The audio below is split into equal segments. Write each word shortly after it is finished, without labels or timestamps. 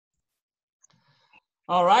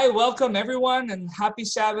All right, welcome everyone and happy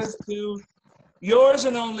Sabbath to yours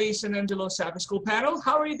and only San Angelo Sabbath School panel.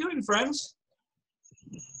 How are you doing, friends?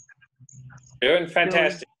 Doing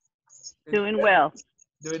fantastic. Doing well.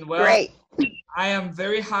 Doing well. Great. I am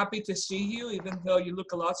very happy to see you, even though you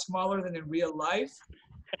look a lot smaller than in real life.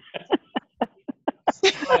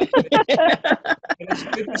 But it is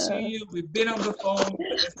good to see you. We've been on the phone, but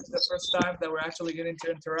this is the first time that we're actually getting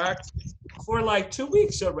to interact for like 2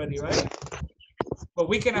 weeks already, right? A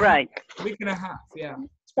week and a Right. half. Week and a half, yeah.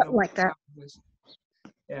 Something like that.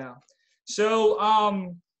 Yeah. So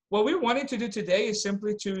what we wanted to do today is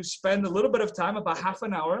simply to spend a little bit of time, about half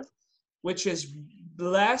an hour, which is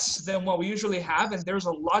less than what we usually have, and there's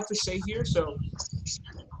a lot to say here. So,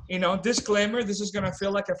 disclaimer, this is going to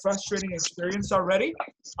feel like a frustrating experience already,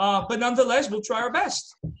 but nonetheless, we'll try our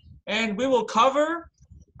best. And we will cover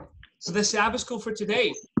the Sabbath School for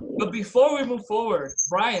today. But before we move forward,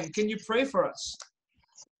 Brian, can you pray for us?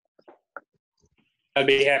 I'd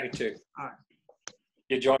be happy to. All right.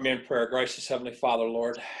 You join me in prayer. Gracious Heavenly Father,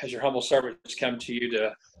 Lord, as your humble servants come to you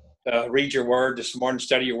to read your word this morning,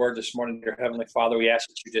 study your word this morning, dear Heavenly Father, we ask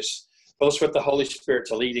that you just fill us with the Holy Spirit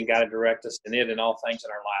to lead and guide and direct us in it and all things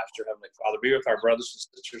in our lives, dear Heavenly Father. Be with our brothers and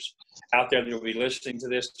sisters out there that will be listening to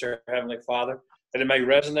this, dear Heavenly Father, that it may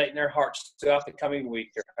resonate in their hearts throughout the coming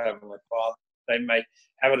week, dear Heavenly Father. They may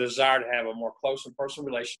have a desire to have a more close and personal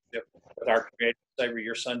relationship with our Creator and Savior,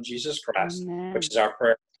 your Son, Jesus Christ, Amen. which is our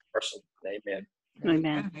prayer person. Amen.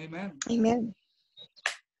 Amen. Amen. Amen.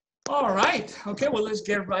 All right. Okay, well, let's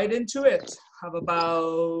get right into it. Have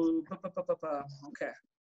about, okay,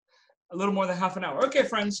 a little more than half an hour. Okay,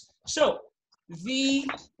 friends. So the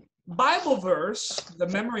Bible verse, the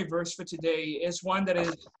memory verse for today is one that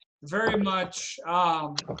is very much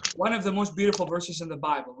one of the most beautiful verses in the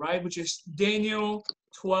Bible, right? Which is Daniel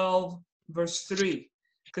 12, verse 3.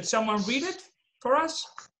 Could someone read it for us?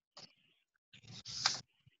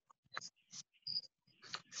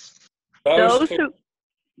 Those who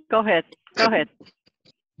go ahead.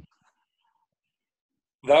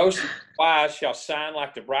 Those who are wise shall shine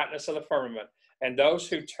like the brightness of the firmament, and those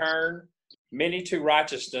who turn many to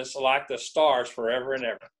righteousness like the stars forever and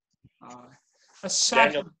ever.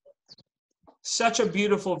 Such a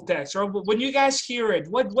beautiful text. Or when you guys hear it,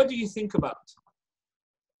 what do you think about?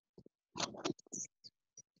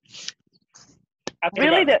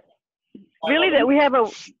 Really, that we have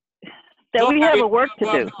a work to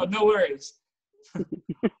do. No worries.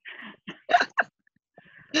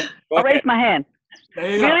 I'll raise my hand.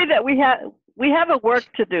 There you Really, go. that we have a work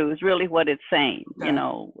to do is really what it's saying. Okay.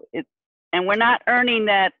 And we're not earning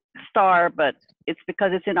that star, but it's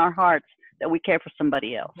because it's in our hearts that we care for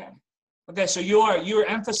somebody else. Okay, so you're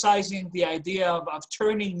emphasizing the idea of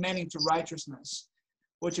turning many to righteousness,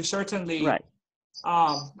 which is certainly Right.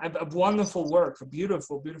 A wonderful work, a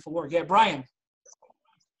beautiful, beautiful work. Yeah, Brian.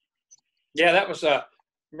 Yeah, that was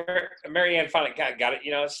Mary Ann finally got it.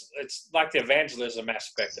 It's like the evangelism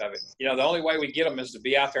aspect of it. The only way we get them is to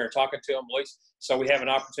be out there and talking to them, at least, so we have an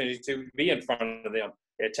opportunity to be in front of them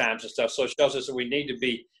at times and stuff. So it shows us that we need to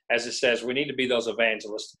be, as it says, we need to be those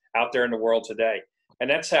evangelists out there in the world today. And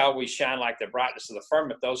that's how we shine like the brightness of the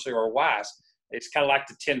firmament, those who are wise. It's kind of like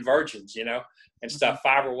the 10 virgins, and stuff.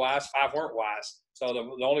 5 were wise, 5 weren't wise. So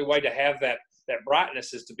the only way to have that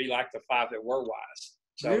brightness is to be like the 5 that were wise.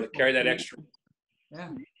 So to carry that extra. Yeah.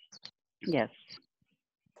 Yes.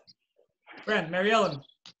 Friend, Mary Ellen.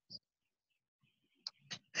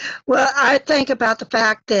 Well, I think about the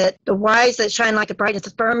fact that the wise that shine like the brightness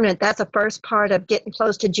of the firmament, that's the first part of getting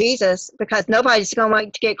close to Jesus, because nobody's going to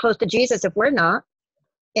want to get close to Jesus if we're not.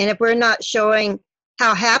 And if we're not showing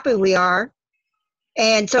how happy we are.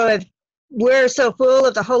 And so if we're so full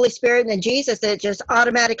of the Holy Spirit and Jesus that it just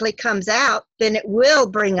automatically comes out, then it will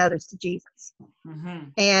bring others to Jesus.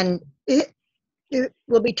 Mm-hmm. And it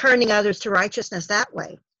will be turning others to righteousness that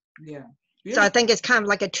way. Yeah. So I think it's kind of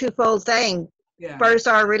like a twofold thing. Yeah. First,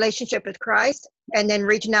 our relationship with Christ, and then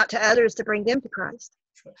reaching out to others to bring them to Christ.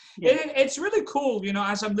 Yeah. It's really cool,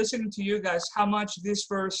 as I'm listening to you guys, how much this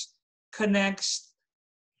verse connects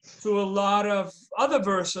to a lot of other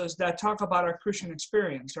verses that talk about our Christian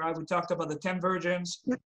experience, right? We talked about the 10 virgins.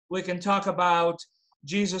 We can talk about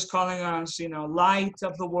Jesus calling us, light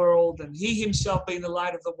of the world, and he himself being the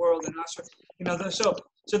light of the world, and us,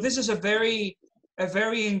 so this is a very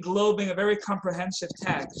englobing, a very comprehensive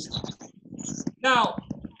text. Now,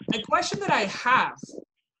 a question that I have,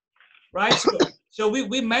 right? So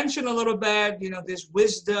we mentioned a little bit, this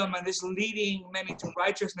wisdom and this leading many to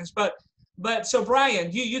righteousness, but so Brian,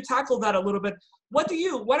 you tackled that a little bit. What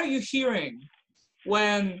are you hearing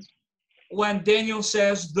when when Daniel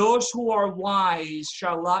says, "Those who are wise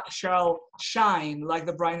shall shine like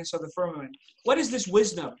the brightness of the firmament"? What is this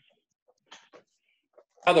wisdom?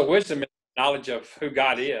 The wisdom is knowledge of who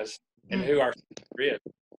God is and who our Savior is.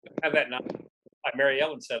 Have that knowledge, like Mary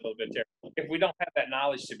Ellen said a little bit there. If we don't have that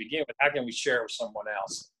knowledge to begin with, how can we share it with someone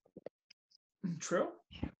else? True.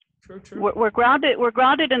 We're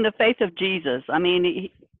grounded in the faith of Jesus. I mean,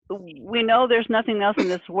 we know there's nothing else in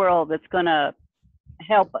this world that's going to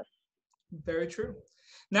help us. Very true.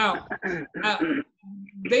 Now,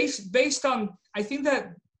 based on, I think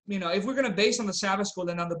that, if we're going to base on the Sabbath school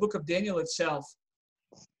and on the book of Daniel itself,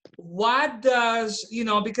 what does,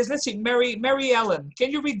 because let's see, Mary Ellen,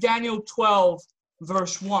 can you read Daniel 12,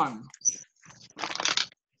 verse 1?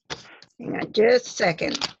 Hang on just a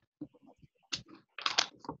second.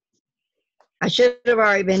 I should have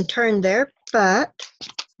already been turned there, but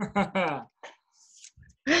caught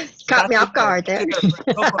me off guard there.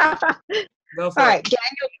 Go for All right, it.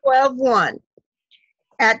 Daniel 12:1.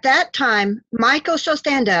 At that time, Michael shall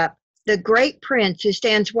stand up, the great prince who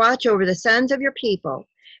stands watch over the sons of your people.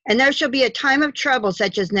 And there shall be a time of trouble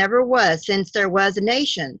such as never was since there was a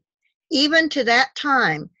nation, even to that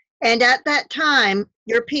time. And at that time,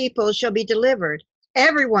 your people shall be delivered.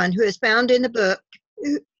 Everyone who is found in the book,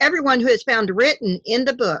 everyone who is found written in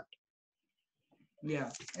the book. Yeah.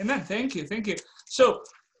 Amen. Thank you. So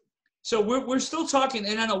we're still talking,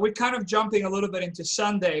 and I know we're kind of jumping a little bit into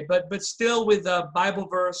Sunday, but still with the Bible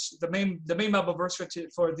verse, the main Bible verse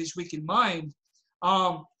for this week in mind.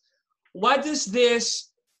 What does this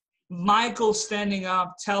Michael standing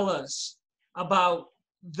up tell us about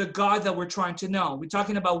the God that we're trying to know? We're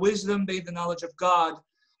talking about wisdom being the knowledge of God.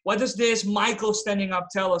 What does this Michael standing up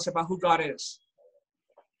tell us about who God is?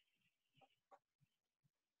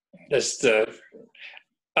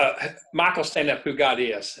 Michael standing up who God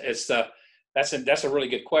is. That's a really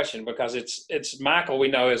good question, because it's Michael we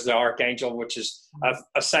know as the archangel, which is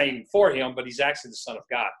a saying for him, but he's actually the Son of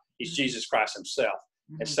God. He's Jesus Christ himself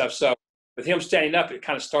and stuff. So with him standing up, it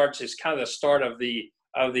kind of starts. It's kind of the start of the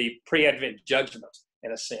pre-Advent judgment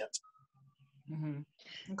in a sense. Mm-hmm.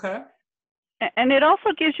 Okay. And it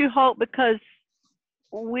also gives you hope, because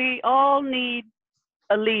we all need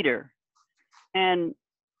a leader, and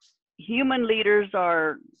human leaders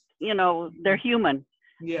are, they're human,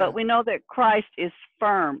 but we know that Christ is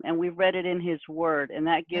firm, and we've read it in his word, and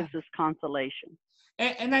that gives us consolation.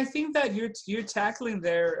 And I think that you're tackling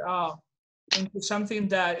there into something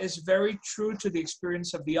that is very true to the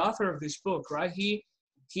experience of the author of this book, right?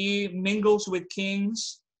 He mingles with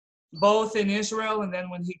kings, both in Israel, and then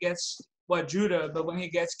when he gets Judah, but when he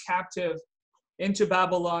gets captive into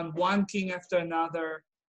Babylon, one king after another,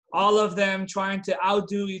 all of them trying to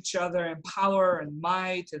outdo each other in power and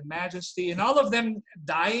might and majesty, and all of them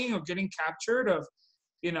dying or getting captured,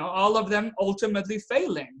 all of them ultimately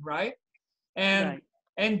failing, right? And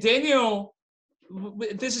Daniel,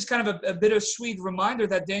 this is kind of a bittersweet reminder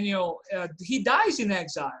that Daniel, he dies in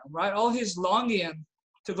exile, right? All his longing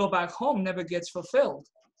to go back home never gets fulfilled.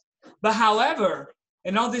 But however,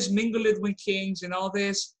 and all this mingling with kings and all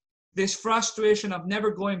this frustration of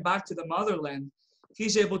never going back to the motherland,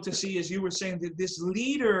 he's able to see, as you were saying, this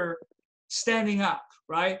leader standing up,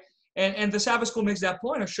 right? And the Sabbath school makes that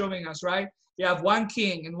point of showing us, right? You have one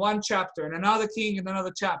king in one chapter and another king in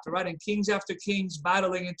another chapter, right? And kings after kings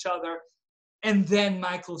battling each other. And then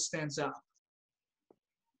Michael stands up,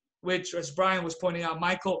 which, as Brian was pointing out,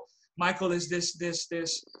 Michael is this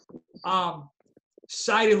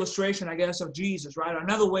side illustration, I guess, of Jesus, right?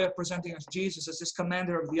 Another way of presenting us Jesus as this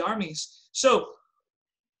commander of the armies. So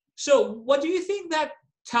what do you think that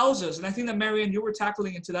tells us? And I think that, Marianne, you were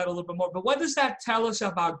tackling into that a little bit more, but what does that tell us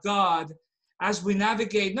about God as we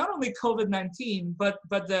navigate not only COVID-19, but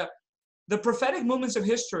the prophetic movements of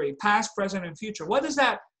history, past, present, and future? What does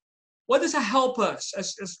that help us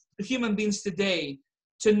as human beings today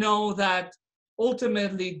to know that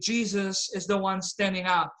ultimately Jesus is the one standing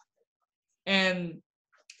up and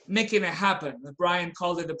making it happen? Brian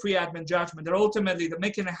called it the pre-Advent judgment. That ultimately the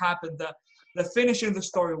making it happen, the finishing the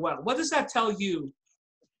story well. What does that tell you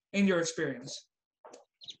in your experience?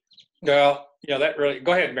 Well, that really.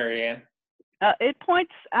 Go ahead, Marianne. It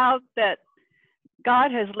points out that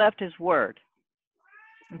God has left his word.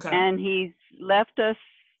 Okay. And he's left us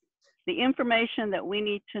the information that we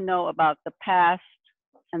need to know about the past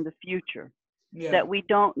and the future. Yeah. That we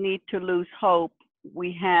don't need to lose hope.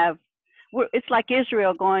 It's like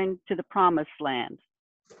Israel going to the promised land.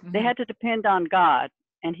 Mm-hmm. They had to depend on God,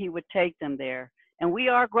 and he would take them there. And we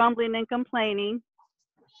are grumbling and complaining,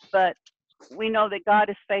 but we know that God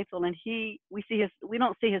is faithful, and we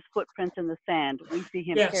don't see his footprints in the sand. We see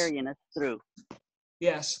him carrying us through.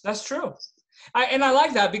 Yes, that's true. And I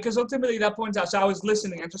like that because ultimately that points out. So I was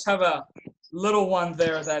listening. I just have a little one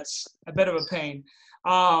there that's a bit of a pain.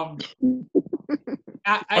 I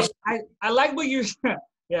like what you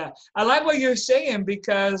yeah, I like what you're saying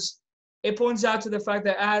because it points out to the fact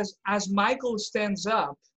that as Michael stands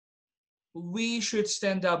up, we should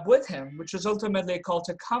stand up with him, which is ultimately a call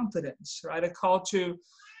to confidence, right? A call to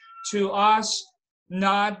us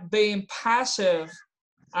not being passive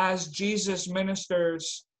as Jesus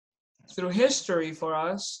ministers through history for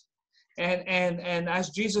us, and as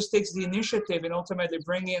Jesus takes the initiative in ultimately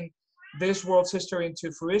bringing this world's history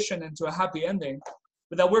into fruition, into a happy ending,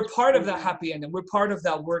 but that we're part of that happy ending. We're part of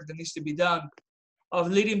that work that needs to be done of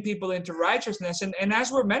leading people into righteousness. And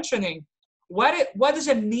as we're mentioning, what does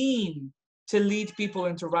it mean to lead people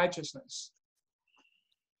into righteousness?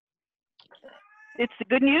 It's the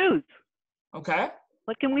good news. Okay.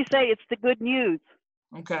 What can we say? It's the good news.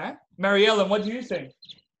 Okay. Mary Ellen, what do you think?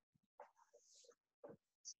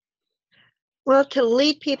 Well, to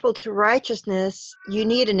lead people to righteousness, you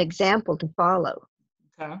need an example to follow.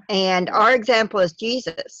 Okay. And our example is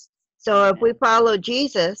Jesus. So if we follow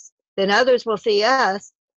Jesus, then others will see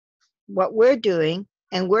us, what we're doing,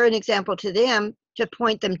 and we're an example to them to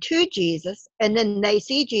point them to Jesus. And then they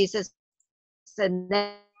see Jesus and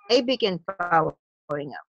they begin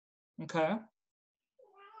following him. Okay.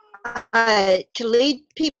 To lead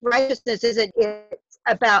people to righteousness it's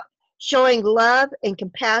about showing love and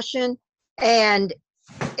compassion and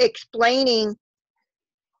explaining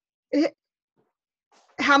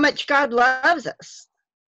how much God loves us.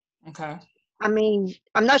 Okay. I mean,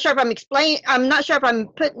 I'm not sure if I'm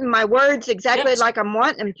putting my words exactly like I'm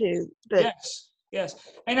wanting them to, but yes.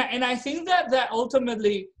 And I think that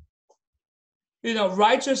ultimately,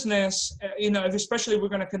 righteousness, especially we're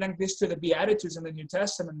going to connect this to the Beatitudes in the New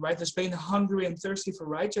Testament, right? This being hungry and thirsty for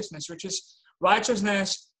righteousness, which is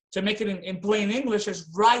righteousness, to make it in plain English, is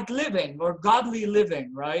right living or godly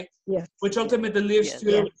living, right? Yes. Which ultimately leads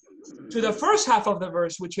to the first half of the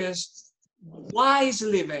verse, which is wise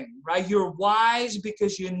living, right? You're wise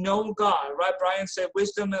because you know God, right? Brian said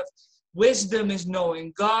wisdom is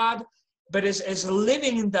knowing God, but is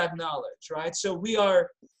living in that knowledge, right? So we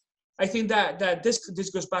are, I think that this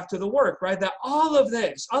goes back to the work, right? That all of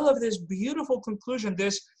this beautiful conclusion,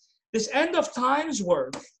 this end of times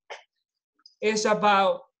work is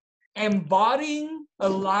about embodying a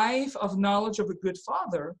life of knowledge of a good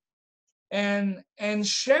Father and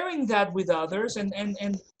sharing that with others and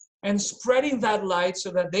spreading that light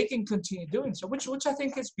so that they can continue doing so, which I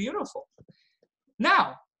think is beautiful.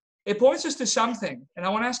 Now, it points us to something, and I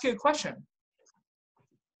want to ask you a question.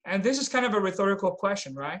 And this is kind of a rhetorical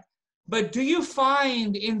question, right? But do you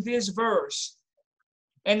find in this verse,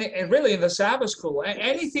 and really in the Sabbath school,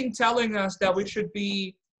 anything telling us that we should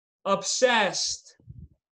be obsessed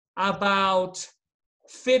about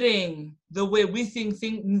fitting the way we think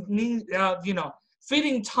fitting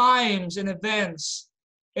times and events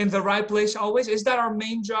in the right place always? Is that our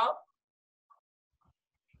main job?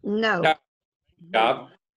 No. Job.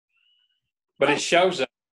 But it shows us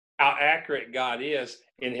how accurate God is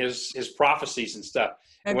in his prophecies and stuff.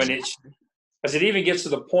 Exactly. Because it even gets to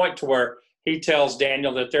the point to where he tells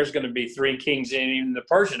Daniel that there's going to be three kings in even the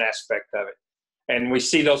Persian aspect of it. And we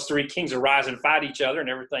see those three kings arise and fight each other and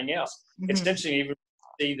everything else. Mm-hmm. It's interesting, even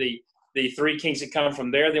see the three kings that come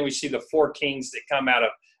from there. Then we see the four kings that come out of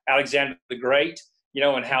Alexander the Great,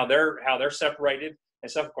 and how they're separated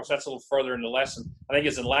and stuff. Of course, that's a little further in the lesson. I think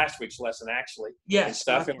it's in last week's lesson, actually. Yes, and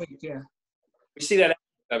stuff. Last week, yeah. We see that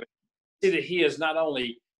of it. We see that he is not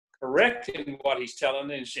only correcting what he's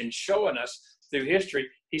telling and showing us through history,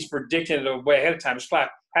 he's predicting it way ahead of time. It's like,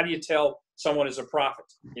 how do you tell someone is a prophet,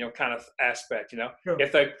 kind of aspect, Sure.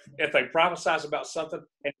 If they prophesize about something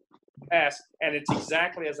and pass and it's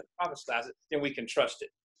exactly as they prophesize it, then we can trust it.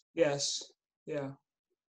 Yes. Yeah.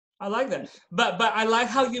 I like that. But I like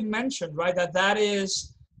how you mentioned, right, that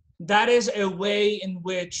is a way in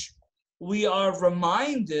which we are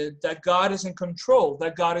reminded that God is in control,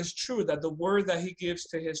 that God is true, that the word that he gives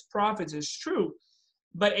to his prophets is true.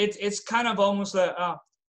 But it's kind of almost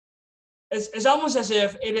it's almost as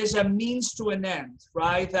if it is a means to an end,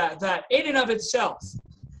 right? That in and of itself,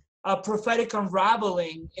 a prophetic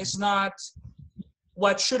unraveling is not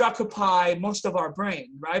what should occupy most of our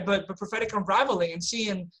brain, right? But prophetic unraveling and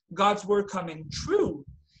seeing God's word coming true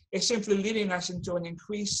is simply leading us into an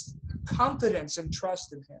increased confidence and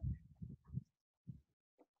trust in him.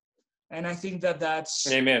 And I think that's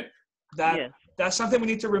Amen. That's something we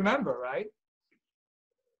need to remember, right?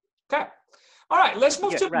 Okay. All right, let's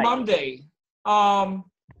move to right. Monday.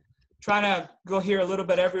 Trying to go here a little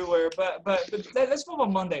bit everywhere, but let's move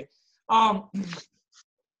on Monday.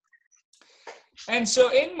 And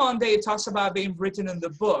so in Monday, it talks about being written in the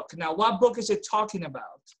book. Now, what book is it talking about?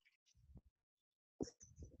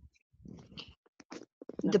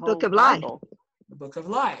 The book of life. The book of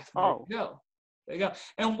life. Oh. There you go. There you go.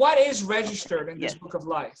 And what is registered in this Yes. book of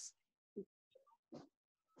life?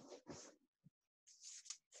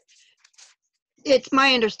 It's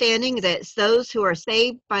my understanding that it's those who are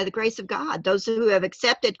saved by the grace of God, those who have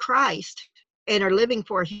accepted Christ and are living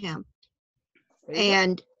for him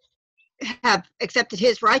and have accepted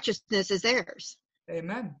his righteousness as theirs.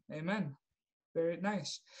 Amen. Amen. Very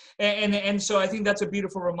nice. And so I think that's a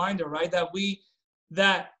beautiful reminder, right? That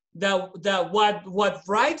what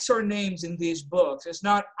writes our names in these books is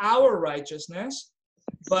not our righteousness,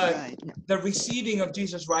 but Right. the receiving of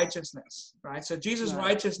Jesus' righteousness, right? So Jesus' Right.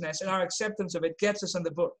 righteousness and our acceptance of it gets us in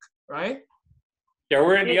the book, right? Yeah,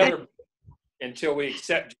 we're in the other until we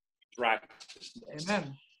accept righteousness.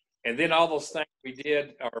 Amen. And then all those things we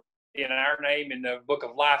did are in our name in the book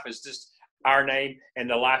of life is just our name and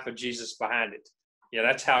the life of Jesus behind it. Yeah,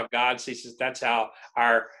 that's how God sees us. That's how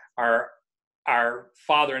our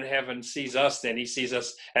Father in heaven sees us. Then he sees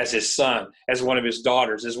us as his son, as one of his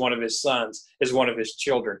daughters, as one of his sons, as one of his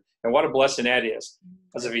children. And what a blessing that is.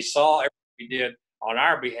 Because if he saw everything we did on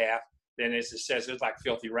our behalf, then as it says, it's like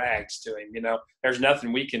filthy rags to him. You know, there's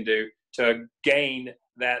nothing we can do to gain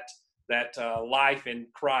that life in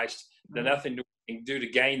Christ. There's nothing we can do to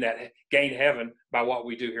gain heaven by what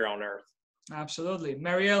we do here on earth. Absolutely.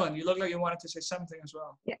 Mary Ellen, you look like you wanted to say something as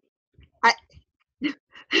well. Yeah.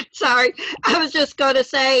 Sorry, I was just going to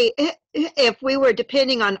say, if we were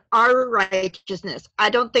depending on our righteousness, I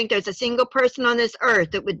don't think there's a single person on this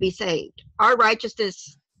earth that would be saved. Our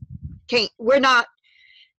righteousness we're not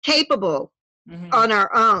capable on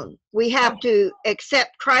our own. We have to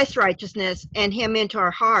accept Christ's righteousness and him into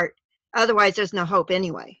our heart. Otherwise, there's no hope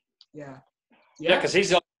anyway. Yeah. Yeah, because he's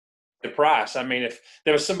the price. I mean, if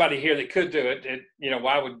there was somebody here that could do it,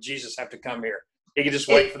 why would Jesus have to come here? He could just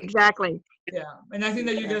wait for exactly. Yeah, and I think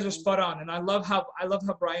that you guys are spot on, and I love how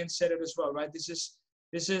Brian said it as well, right? This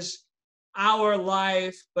is our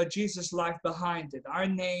life, but Jesus' life behind it. Our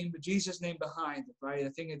name, but Jesus' name behind it, right? I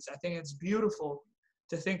think it's beautiful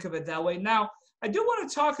to think of it that way. Now, I do want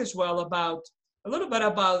to talk as well about a little bit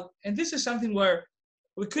about, and this is something where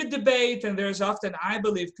we could debate, and there's often, I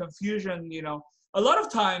believe, confusion. A lot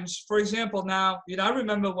of times, for example, now, I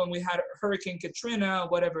remember when we had Hurricane Katrina,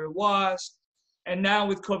 whatever it was. And now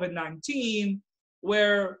with COVID-19,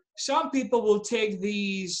 where some people will take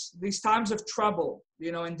these times of trouble,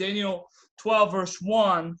 in Daniel 12, verse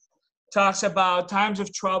 1, talks about times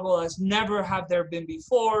of trouble as never have there been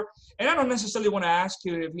before. And I don't necessarily want to ask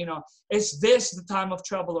you if, is this the time of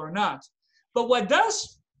trouble or not? But what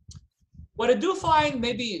I do find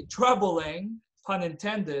maybe troubling, pun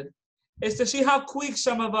intended, is to see how quick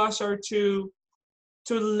some of us are to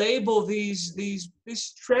label these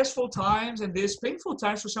stressful times and these painful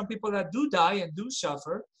times for some people that do die and do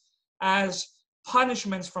suffer as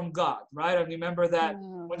punishments from God, right? I remember that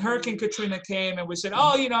when Hurricane Katrina came and we said,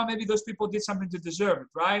 maybe those people did something to deserve it,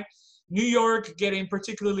 right? New York getting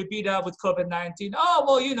particularly beat up with COVID-19. Oh,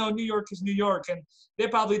 well, New York is New York and they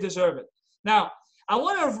probably deserve it. Now, I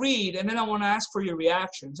want to read, and then I want to ask for your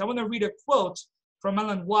reactions. I want to read a quote from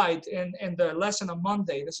Ellen White in the lesson on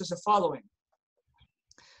Monday. This is the following.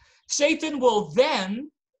 Satan will then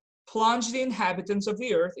plunge the inhabitants of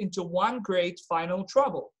the earth into one great final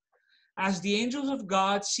trouble. As the angels of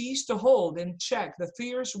God cease to hold in check the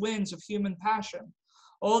fierce winds of human passion,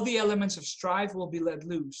 all the elements of strife will be let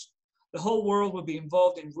loose. The whole world will be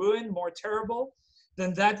involved in ruin more terrible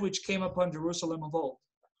than that which came upon Jerusalem of old.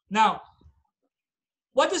 Now,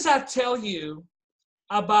 what does that tell you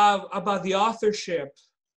about the authorship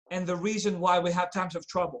and the reason why we have times of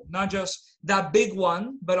trouble? Not just that big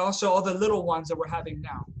one, but also all the little ones that we're having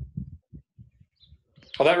now.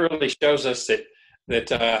 Well, that really shows us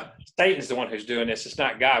that Satan's the one who's doing this. It's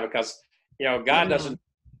not God, because God doesn't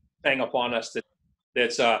hang upon us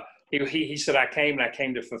he said, I came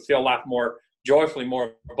to fulfill life more joyfully,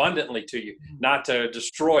 more abundantly to you, not to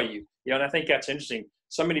destroy you. And I think that's interesting.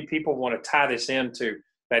 So many people want to tie this into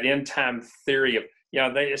that end time theory of,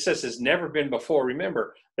 it says it's never been before.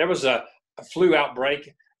 Remember, there was a flu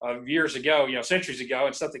outbreak of years ago, centuries ago,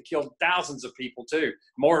 and stuff that killed thousands of people too,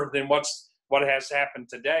 more than what has happened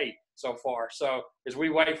today so far. So as we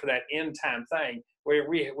wait for that end time thing,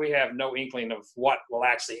 we have no inkling of what will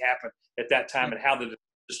actually happen at that time and how the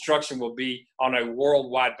destruction will be on a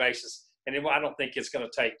worldwide basis. And I don't think it's going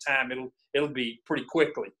to take time. It'll be pretty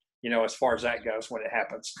quickly, as far as that goes when it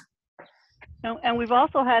happens. And we've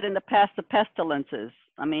also had in the past the pestilences.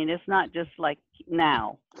 I mean, it's not just like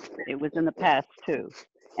now. It was in the past too.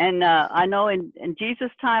 And I know in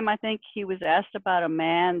Jesus' time, I think he was asked about a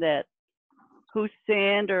man who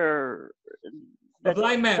sinned or The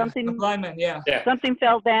blind man. something, The blind man, yeah. something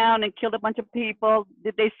fell down and killed a bunch of people.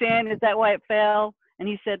 Did they sin? Is that why it fell? And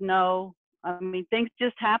he said, no. I mean, things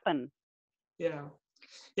just happen. Yeah.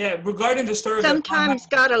 Yeah, regarding the story of the Sometimes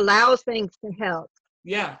God allows things to help.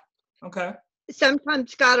 Yeah. Okay.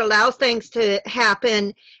 Sometimes God allows things to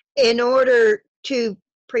happen in order to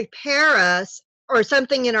prepare us or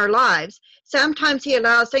something in our lives. Sometimes he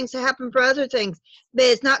allows things to happen for other things, but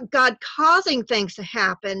it's not God causing things to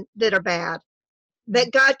happen that are bad.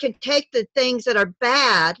 But God can take the things that are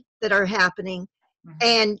bad that are happening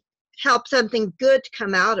and help something good to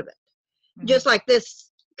come out of it. Just like this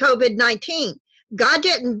COVID-19. God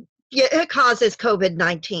didn't cause this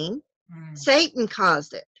COVID-19. Satan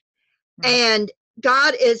caused it. And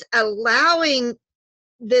God is allowing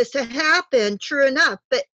this to happen, true enough.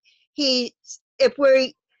 But if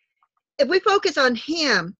we focus on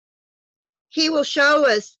him, he will show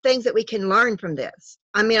us things that we can learn from this.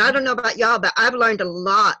 I mean, I don't know about y'all, but I've learned a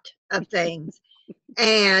lot of things.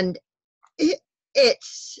 And as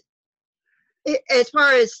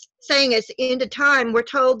far as saying it's the end of time, we're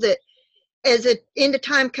told that as the end of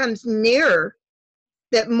time comes nearer,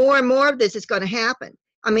 that more and more of this is going to happen.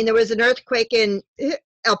 I mean, there was an earthquake in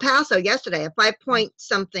El Paso yesterday, a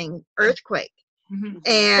 5-point-something earthquake.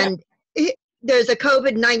 And there's a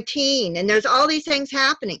COVID-19, and there's all these things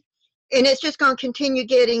happening. And it's just going to continue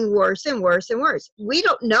getting worse and worse and worse. We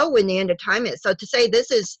don't know when the end of time is. So to say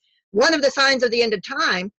this is one of the signs of the end of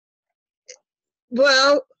time,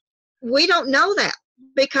 well, we don't know that,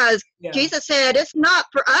 because Jesus said it's not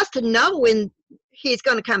for us to know when he's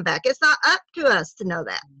going to come back. It's not up to us to know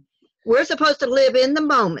that. We're supposed to live in the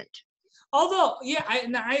moment. Although,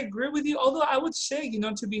 I agree with you. Although I would say,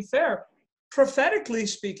 to be fair, prophetically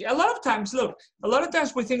speaking, a lot of times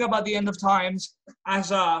we think about the end of times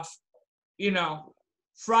as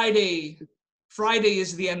Friday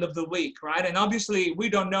is the end of the week, right? And obviously we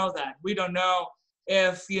don't know that. We don't know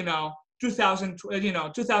if,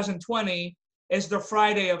 2020 is the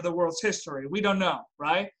Friday of the world's history. We don't know,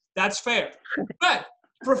 right? That's fair. But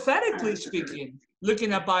prophetically speaking,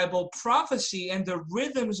 looking at Bible prophecy and the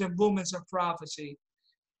rhythms and movements of prophecy,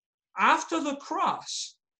 after the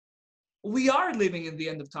cross, we are living in the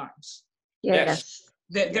end of times. Yes.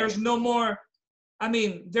 There's no more,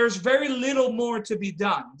 there's very little more to be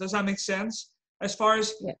done. Does that make sense? As far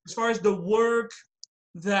as the work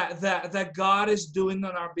that God is doing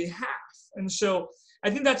on our behalf. And so I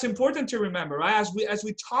think that's important to remember, right? As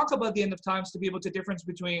we talk about the end of times, to be able to difference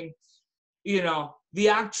between, the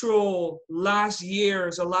actual last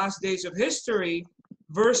years or last days of history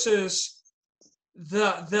versus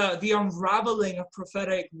the unraveling of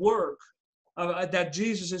prophetic work that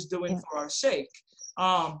Jesus is doing for our sake.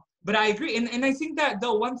 But I agree. And I think that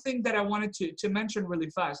the one thing that I wanted to mention really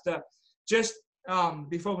fast,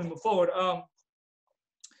 before we move forward,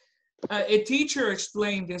 a teacher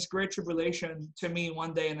explained this Great Tribulation to me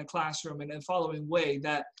one day in a classroom in the following way,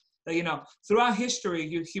 that throughout history,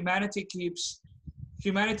 humanity keeps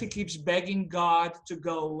begging God to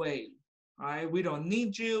go away. Right? We don't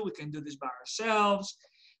need you. We can do this by ourselves.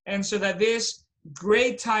 And so that this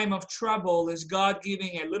great time of trouble is God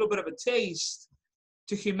giving a little bit of a taste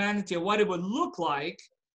to humanity of what it would look like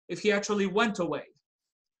if he actually went away.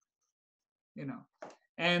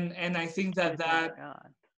 And I think that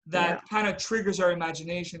kind of triggers our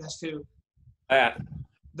imagination as to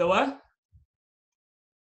the what?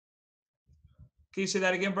 Can you say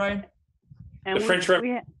that again, Brian? And the French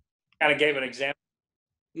kind of gave an example.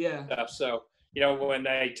 Yeah. So, when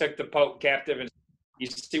they took the Pope captive, and you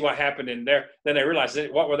see what happened in there, then they realized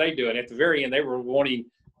what were they doing? At the very end, they were wanting,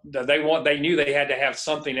 they knew they had to have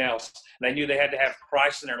something else. They knew they had to have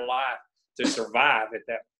Christ in their life to survive at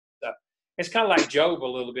that stuff. It's kind of like Job a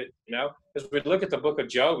little bit, because we look at the book of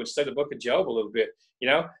Job and study the book of Job a little bit,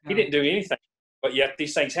 he didn't do anything, but yet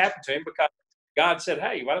these things happened to him because God said,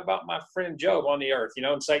 hey, what about my friend Job on the earth?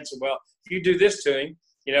 And Satan said, well, if you do this to him,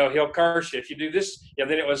 he'll curse you. If you do this, then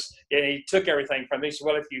it was, and he took everything from me. He said,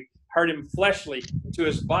 well, if you hurt him fleshly to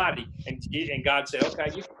his body, and God said,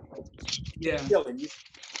 okay, you can kill him. You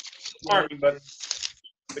harm him, but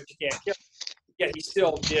you can't kill him. Yet he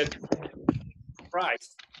still did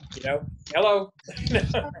Christ. Hello? You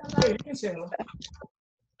can say hello.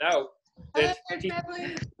 No. Hi, Church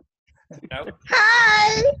family.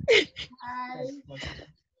 Hi. Hi.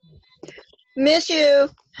 Miss you.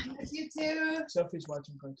 Miss you too. Sophie's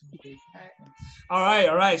watching cartoon. All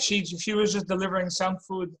right. She was just delivering some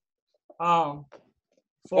food. For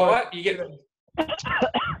what? You get?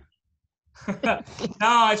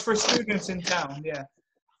 No, it's for students in town. Yeah.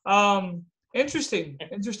 Interesting.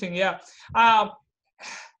 Yeah. Um,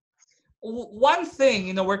 One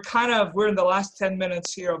thing, we're in the last 10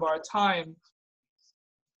 minutes here of our time,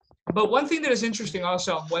 but one thing that is interesting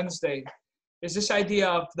also on Wednesday is this idea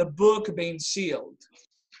of the book being sealed,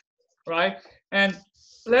 right? And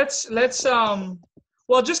let's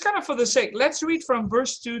well, just kind of for the sake, let's read from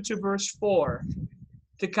verse 2 to verse 4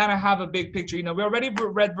 to kind of have a big picture. We already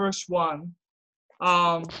read verse 1.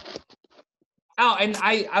 And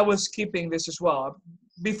I was keeping this as well.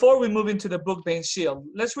 Before we move into the book being sealed,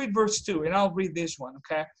 let's read verse 2, and I'll read this one,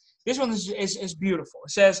 okay? This one is beautiful.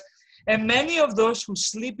 It says, "And many of those who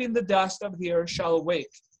sleep in the dust of the earth shall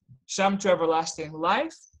awake, some to everlasting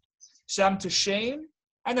life, some to shame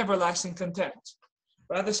and everlasting contempt."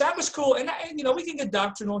 Right? The Sabbath school, and we can get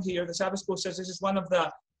doctrinal here. The Sabbath school says this is one of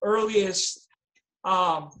the earliest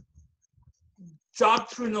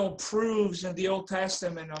doctrinal proofs in the Old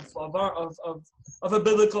Testament of a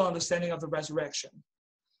biblical understanding of the resurrection.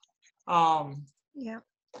 Yeah.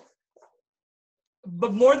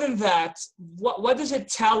 But more than that, what does it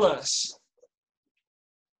tell us?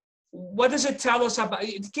 What does it tell us about?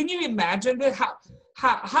 Can you imagine that?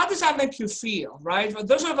 How does that make you feel, right?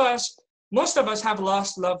 Those of us, most of us have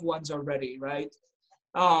lost loved ones already, right?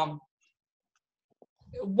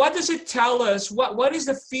 What does it tell us? What is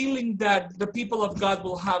the feeling that the people of God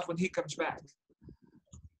will have when He comes back?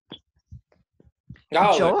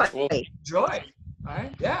 Joy. Joy,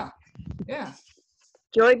 right? Yeah.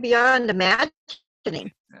 Joy beyond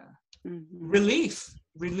imagining. Relief.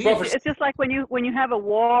 It's just like when you have a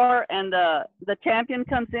war and the champion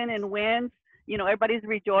comes in and wins, everybody's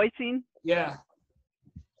rejoicing. Yeah.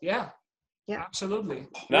 Absolutely.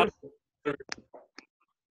 No.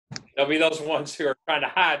 There'll be those ones who are trying to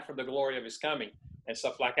hide from the glory of His coming and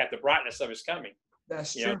stuff like that, the brightness of His coming.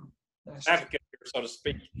 That's true. Advocate, so to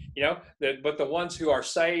speak. But the ones who are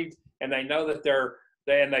saved and they know that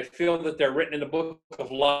they feel that they're written in the book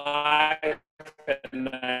of life, and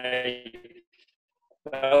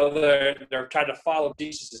they're trying to follow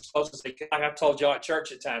Jesus as close as they can. Like I've told y'all at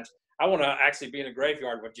church at times, I want to actually be in a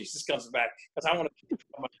graveyard when Jesus comes back, because I want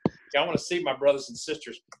to see my brothers and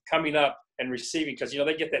sisters coming up and receiving, because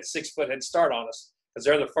they get that 6-foot head start on us, because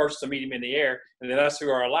they're the first to meet Him in the air, and then us who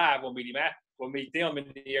are alive will meet them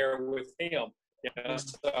in the air with Him.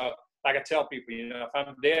 So like I tell people, if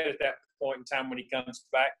I'm dead at that point in time when He comes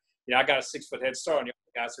back, I got a 6-foot head start on you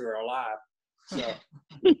guys who are alive. So.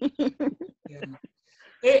 Yeah.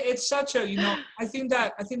 It's such a, I think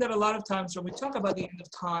that a lot of times when we talk about the end of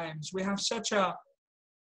times, we have such a,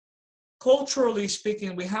 culturally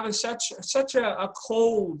speaking, we have such a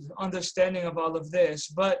cold understanding of all of this.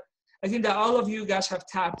 But I think that all of you guys have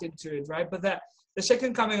tapped into it, right? But that the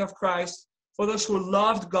second coming of Christ, for those who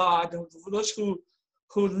loved God, for those who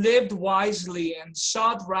lived wisely and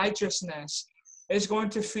sought righteousness, is going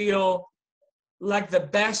to feel like the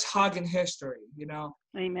best hug in history,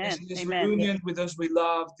 Amen. This Amen. reunion with those we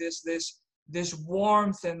love, this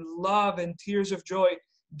warmth and love and tears of joy.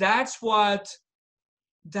 That's what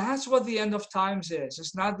the end of times is.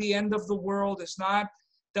 It's not the end of the world. It's not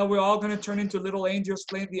that we're all going to turn into little angels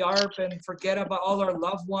playing the harp and forget about all our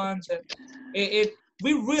loved ones. And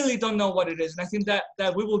we really don't know what it is. And I think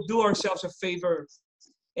that we will do ourselves a favor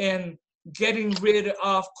in getting rid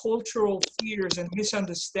of cultural fears and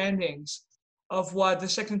misunderstandings of what the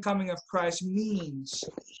second coming of Christ means.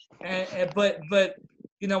 But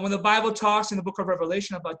when the Bible talks in the book of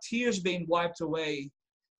Revelation about tears being wiped away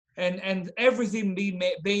and everything being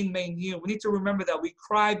made new, we need to remember that we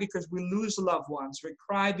cry because we lose loved ones. We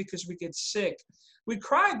cry because we get sick. We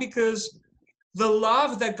cry because the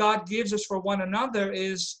love that God gives us for one another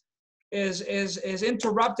is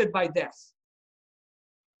interrupted by death.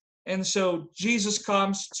 And so Jesus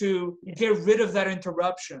comes to get rid of that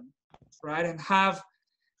interruption, right? And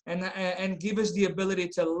give us the ability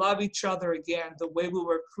to love each other again the way we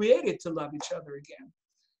were created to love each other again.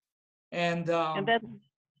 And that's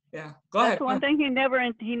go ahead. That's one thing he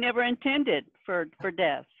never intended for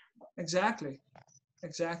death. Exactly.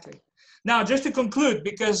 Now, just to conclude,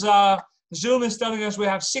 because Zoom is telling us we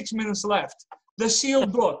have 6 minutes left, the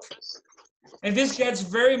sealed book. And this gets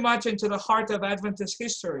very much into the heart of Adventist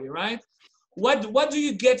history, right? What do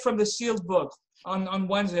you get from the sealed book on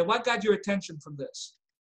Wednesday? What got your attention from this?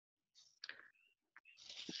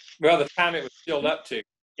 Well, the time it was sealed up to.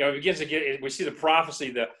 It begins to get. We see the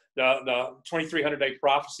prophecy, the 2300-day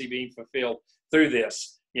prophecy being fulfilled through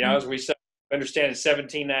this. As we understand in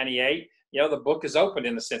 1798, the book is open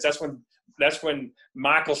in a sense. That's when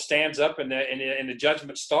Michael stands up and the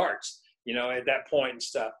judgment starts. At that point and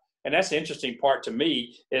stuff. And that's the interesting part to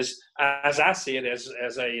me is, as I see it as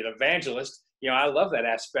an evangelist, I love that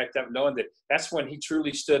aspect of knowing that that's when he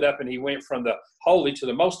truly stood up and he went from the holy to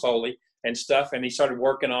the most holy and stuff. And he started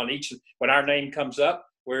working on each. When our name comes up,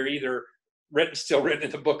 we're either still written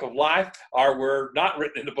in the book of life, or we're not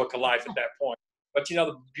written in the book of life at that point. But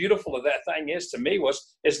the beautiful of that thing is, to me,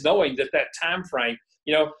 is knowing that time frame.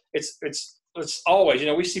 It's always,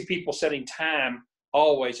 we see people setting time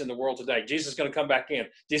always in the world today. Jesus is going to come back in.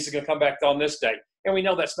 Jesus is going to come back on this day. And we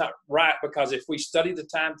know that's not right, because if we study the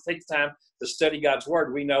time, take the time to study God's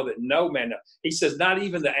word, we know that no man knows. He says, not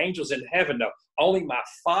even the angels in heaven know. Only my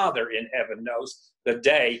Father in heaven knows the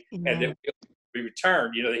day and that we'll be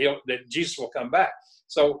returned, that Jesus will come back.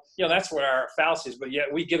 So, that's what our fallacy is. But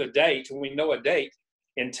yet we get a date, and we know a date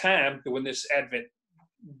in time when this Advent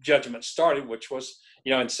judgment started, which was,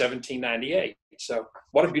 in 1798. So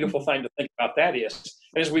what a beautiful thing to think about that is.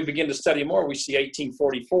 And as we begin to study more, we see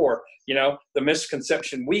 1844, the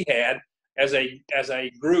misconception we had as a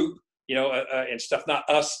group, and stuff, not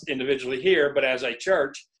us individually here, but as a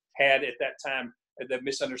church had at that time, the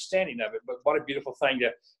misunderstanding of it. But what a beautiful thing to,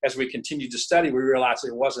 as we continue to study, we realized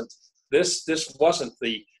it wasn't, this wasn't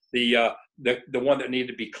the one that needed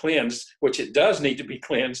to be cleansed, which it does need to be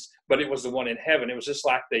cleansed, but it was the one in heaven. It was just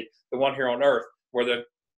like the one here on earth, where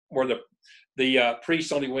the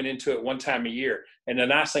priest only went into it one time a year. And the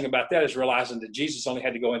nice thing about that is realizing that Jesus only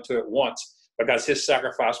had to go into it once, because his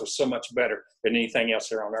sacrifice was so much better than anything else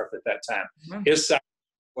here on earth at that time. Mm-hmm. His sacrifice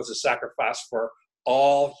was a sacrifice for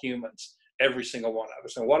all humans, every single one of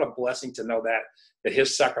us. And what a blessing to know that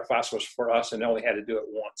his sacrifice was for us and only had to do it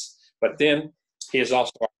once. But then he is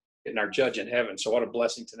also our judge in heaven. So what a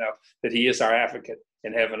blessing to know that he is our advocate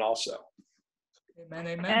in heaven also. Amen,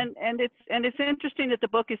 amen. And it's interesting that the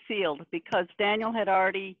book is sealed, because Daniel had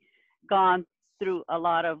already gone through a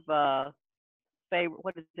lot of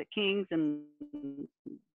kings and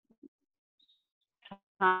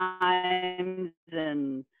times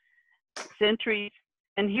and centuries,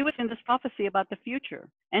 and he was in this prophecy about the future.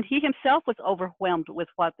 And he himself was overwhelmed with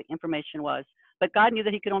what the information was. But God knew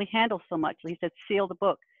that he could only handle so much. So he said, seal the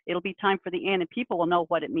book. It'll be time for the end, and people will know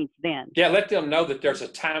what it means then. Yeah, let them know that there's a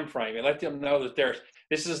time frame, and let them know that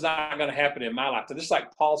this is not going to happen in my lifetime. Just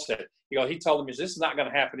like Paul said, he told them, this is not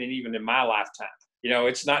going to happen even in my lifetime.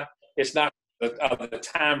 It's not the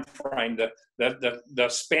time frame, the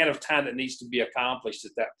span of time that needs to be accomplished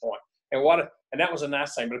at that point. And that was a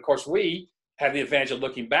nice thing. But of course, we have the advantage of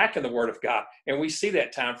looking back in the Word of God, and we see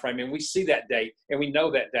that time frame, and we see that date, and we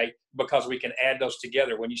know that date because we can add those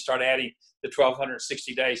together. When you start adding the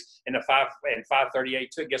 1,260 days and the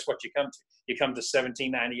 538 to it, guess what you come to? You come to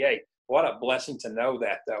 1798. What a blessing to know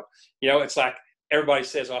that, though. It's like everybody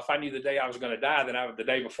says, "Well, if I knew the day I was going to die, then the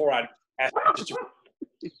day before I'd ask you."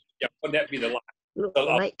 Wouldn't that be the life?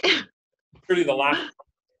 Truly the life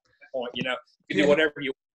point. You do whatever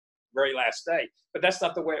you want the very last day, but that's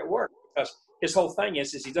not the way it works, because his whole thing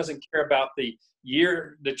is he doesn't care about the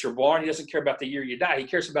year that you're born. He doesn't care about the year you die. He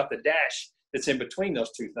cares about the dash that's in between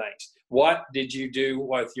those two things. What did you do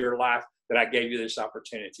with your life that I gave you this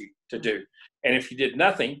opportunity to do? And if you did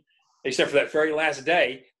nothing, except for that very last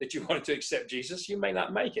day that you wanted to accept Jesus, you may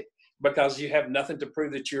not make it, because you have nothing to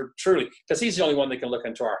prove that you're truly, because he's the only one that can look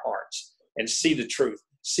into our hearts and see the truth,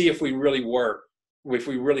 see if we really were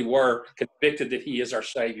convicted that he is our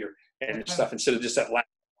Savior and stuff, instead of just that last.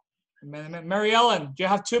 Mary Ellen, you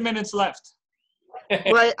have 2 minutes left.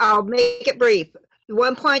 Well, I'll make it brief.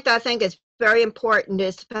 One point that I think is very important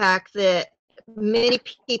is the fact that many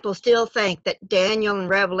people still think that Daniel and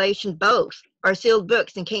Revelation both are sealed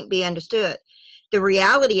books and can't be understood. The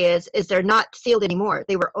reality is they're not sealed anymore.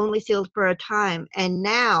 They were only sealed for a time, and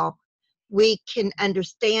now we can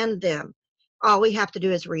understand them. All we have to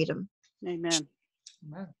do is read them. Amen.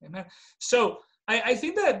 Amen. Amen. So I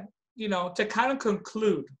think that, to kind of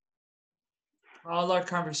conclude all our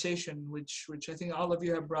conversation, which I think all of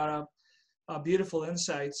you have brought up beautiful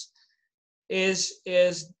insights, is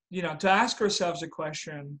to ask ourselves a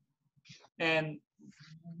question, and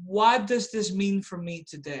what does this mean for me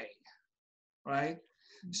today, right?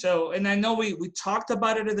 So, and I know we talked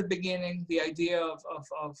about it at the beginning, the idea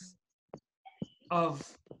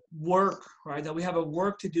of work, right? That we have a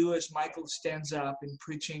work to do as Michael stands up in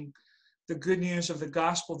preaching the good news of the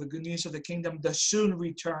gospel, the good news of the kingdom, the soon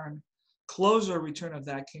return, closer return of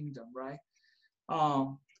that kingdom, right?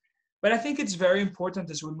 But I think it's very important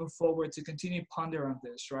as we move forward to continue to ponder on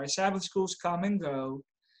this, right? Sabbath schools come and go,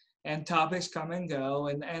 and topics come and go,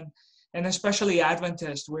 and especially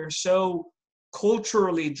Adventists, we're so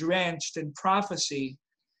culturally drenched in prophecy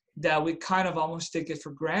that we kind of almost take it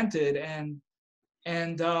for granted, and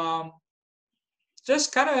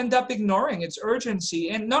just kind of end up ignoring its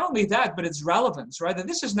urgency, and not only that, but its relevance, right? That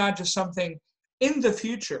this is not just something in the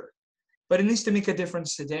future, but it needs to make a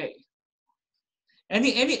difference today.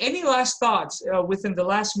 Any last thoughts within the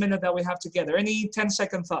last minute that we have together? Any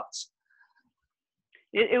 10-second thoughts?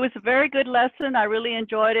 It was a very good lesson. I really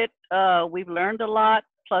enjoyed it. We've learned a lot,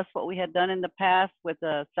 plus what we had done in the past with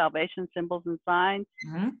the salvation symbols and signs,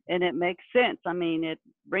 Mm-hmm. and it makes sense. I mean, it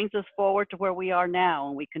brings us forward to where we are now,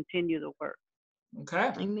 and we continue the work.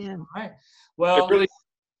 Okay. Amen. All right. Well, It really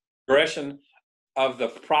progression of the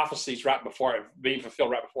prophecies right before it being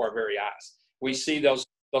fulfilled right before our very eyes. We see those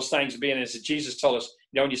things being, as Jesus told us,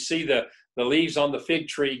 when you see the leaves on the fig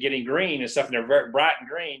tree getting green and stuff, and they're very bright and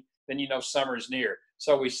green, then you know summer is near.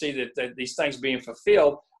 So we see that these things being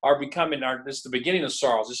fulfilled are becoming it's the beginning of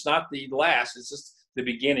sorrows. It's not the last, it's just the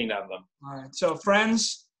beginning of them. all right. So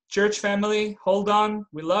friends, church family, hold on.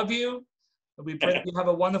 We love you. We pray that you have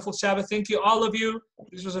a wonderful Sabbath. Thank you, all of you.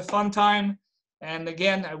 This was a fun time. And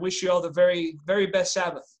again, I wish you all the very, very best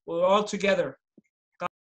Sabbath. We're all together